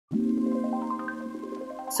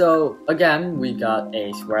So again, we got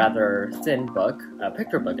a rather thin book, a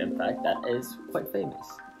picture book in fact, that is quite famous.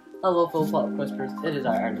 Hello fellow plot questers, it is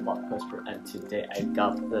Iron Plot Quester, and today I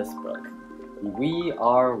got this book. We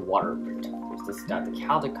Are Water Protectors. This got the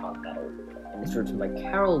Caldecott medal, and it's written by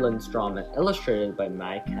Carol Lindstrom and illustrated by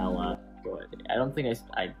Michaela Good. I don't think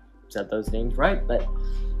I said those names right, but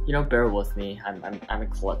you know, bear with me. I'm a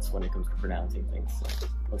klutz when it comes to pronouncing things, so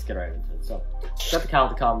let's get right into it. So, got the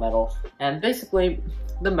Caldecott medal, and basically,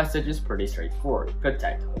 the message is pretty straightforward.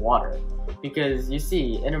 Protect water. Because, you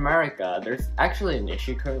see, in America, there's actually an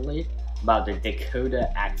issue currently about the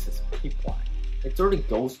Dakota Access Pipeline. It sort of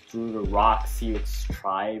goes through the Rock Sioux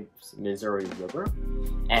Tribe's Missouri River,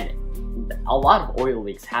 and a lot of oil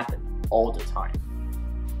leaks happen all the time.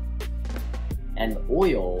 And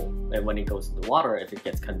oil, when it goes in the water, if it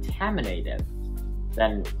gets contaminated,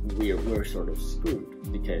 then we're sort of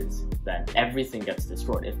screwed, because then everything gets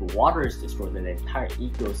destroyed. If the water is destroyed, then the entire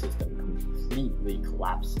ecosystem completely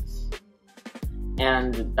collapses.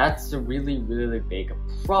 And that's a really, really big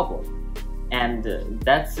problem. And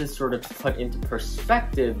that's just sort of put into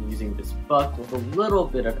perspective using this book with a little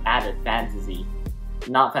bit of added fantasy,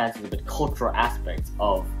 not fantasy, but cultural aspects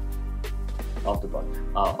of the book,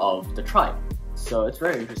 of the tribe. So it's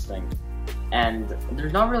very interesting. And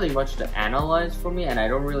there's not really much to analyze for me, and I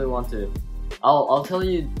don't really want to. I'll tell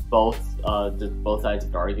you both sides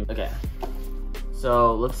of the argument. Okay,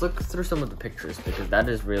 so let's look through some of the pictures, because that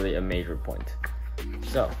is really a major point.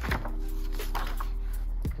 So,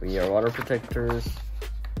 we are water protectors.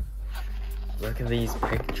 Look at these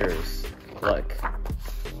pictures. Look,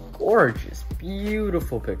 gorgeous,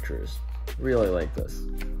 beautiful pictures. Really like this.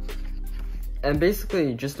 And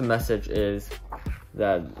basically, just the message is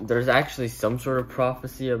that there's actually some sort of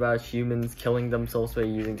prophecy about humans killing themselves by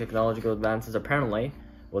using technological advances, apparently,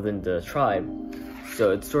 within the tribe.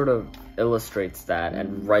 So it sort of illustrates that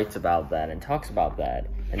and writes about that and talks about that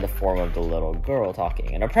in the form of the little girl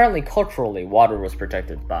talking. And apparently, culturally, water was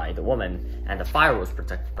protected by the woman, and the fire was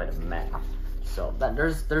protected by the men. So that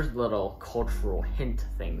there's a little cultural hint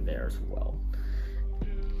thing there as well.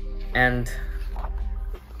 And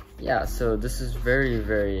yeah, so this is very,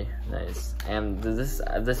 very nice, and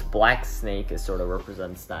this black snake is sort of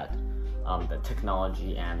represents that, the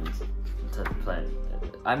technology and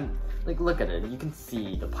I'm like, look at it, you can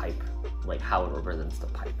see the pipe, like how it represents the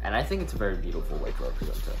pipe, and I think it's a very beautiful way to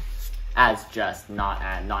represent it, as just not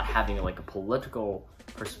having like a political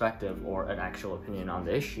perspective or an actual opinion on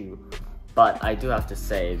the issue. But I do have to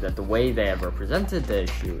say that the way they have represented the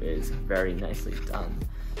issue is very nicely done.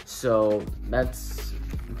 So that's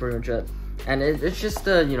pretty much it. And it's just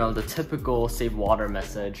the, you know, the typical save water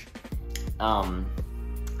message.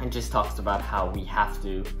 It just talks about how we have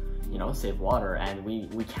to, you know, save water, and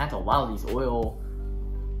we can't allow these oil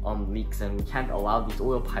leaks, and we can't allow these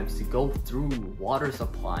oil pipes to go through water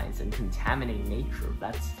supplies and contaminate nature.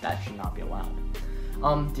 That should not be allowed.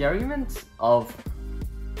 The argument of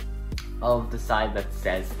the side that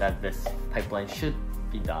says that this pipeline should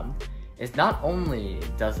be done is not only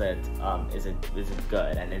is it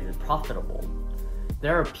good and is it profitable,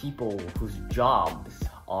 there are people whose jobs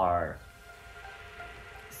are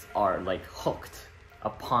like hooked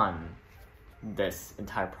upon this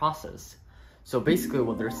entire process. So basically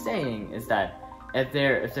what they're saying is that if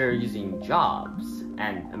they're using jobs,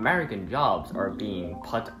 and American jobs are being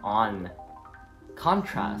put on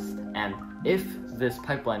contrast, and if this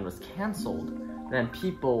pipeline was canceled, then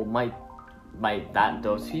people might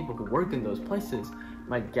those people who work in those places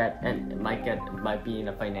might be in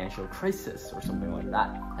a financial crisis or something like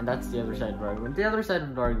that. And that's the other side of the argument. The other side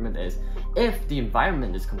of the argument is, if the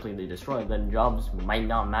environment is completely destroyed, then jobs might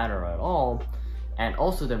not matter at all. And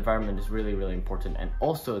also the environment is really, really important, and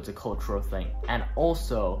also it's a cultural thing, and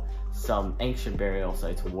also some ancient burial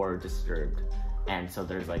sites were disturbed, and so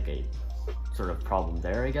there's like a sort of problem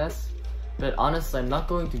there, I guess. But honestly, I'm not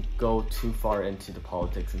going to go too far into the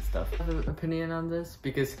politics and stuff. I have an opinion on this,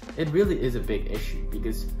 because it really is a big issue,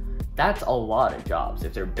 because that's a lot of jobs.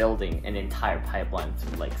 If they're building an entire pipeline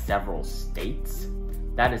through like several states,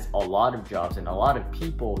 that is a lot of jobs and a lot of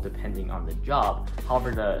people depending on the job.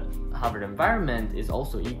 However, the environment is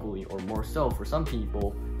also equally or more so for some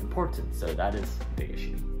people important, so that is a big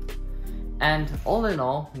issue. And all in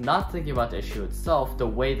all, not thinking about the issue itself, the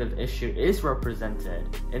way that the issue is represented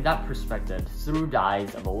in that perspective through the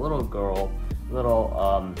eyes of a little girl, a little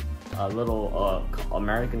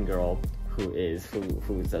American girl who is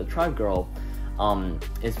a tribe girl,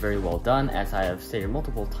 is very well done. As I have stated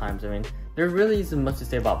multiple times, I mean, there really isn't much to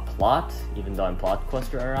say about plot, even though I'm plot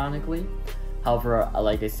quester ironically. However,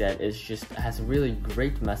 like I said, it has a really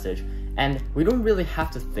great message, And we don't really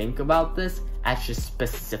have to think about this as just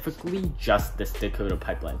specifically just this Dakota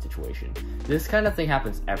pipeline situation. This kind of thing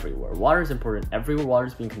happens everywhere. Water is important everywhere. Water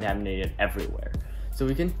is being contaminated everywhere. So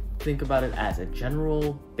we can think about it as a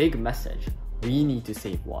general big message. We need to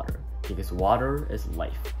save water because water is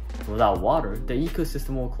life. Without water, the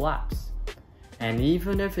ecosystem will collapse. And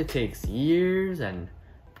even if it takes years and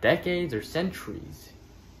decades or centuries,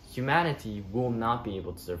 humanity will not be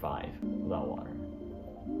able to survive without water.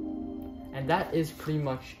 And that is pretty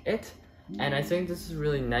much it. And I think this is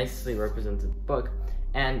really nicely represented in the book.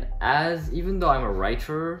 And even though I'm a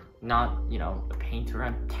writer, not, a painter,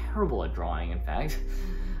 I'm terrible at drawing, in fact.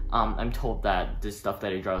 I'm told that this stuff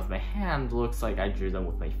that I draw with my hand looks like I drew them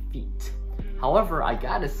with my feet. However, I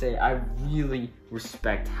gotta say, I really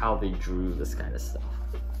respect how they drew this kind of stuff.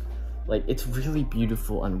 Like, it's really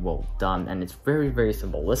beautiful and well done, and it's very, very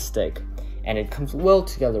symbolistic, and it comes well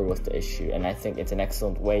together with the issue, and I think it's an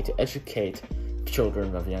excellent way to educate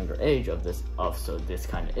children of a younger age of this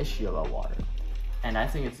kind of issue about water. And I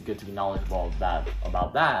think it's good to be knowledgeable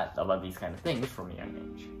about these kind of things from a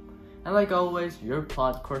young age. And like always, your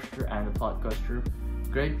Plot Coaster and the Plot Coaster,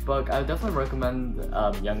 great book. I would definitely recommend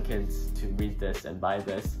young kids to read this and buy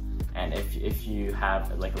this. And if you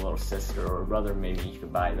have like a little sister or a brother, maybe you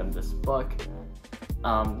could buy them this book.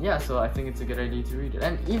 Yeah, so I think it's a good idea to read it.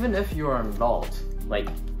 And even if you're an adult, like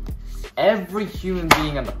every human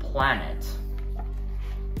being on the planet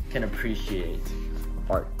can appreciate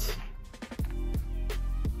art.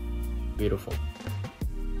 Beautiful.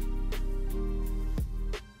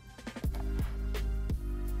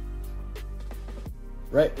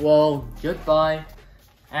 Right, well, goodbye,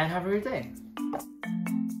 and have a great day.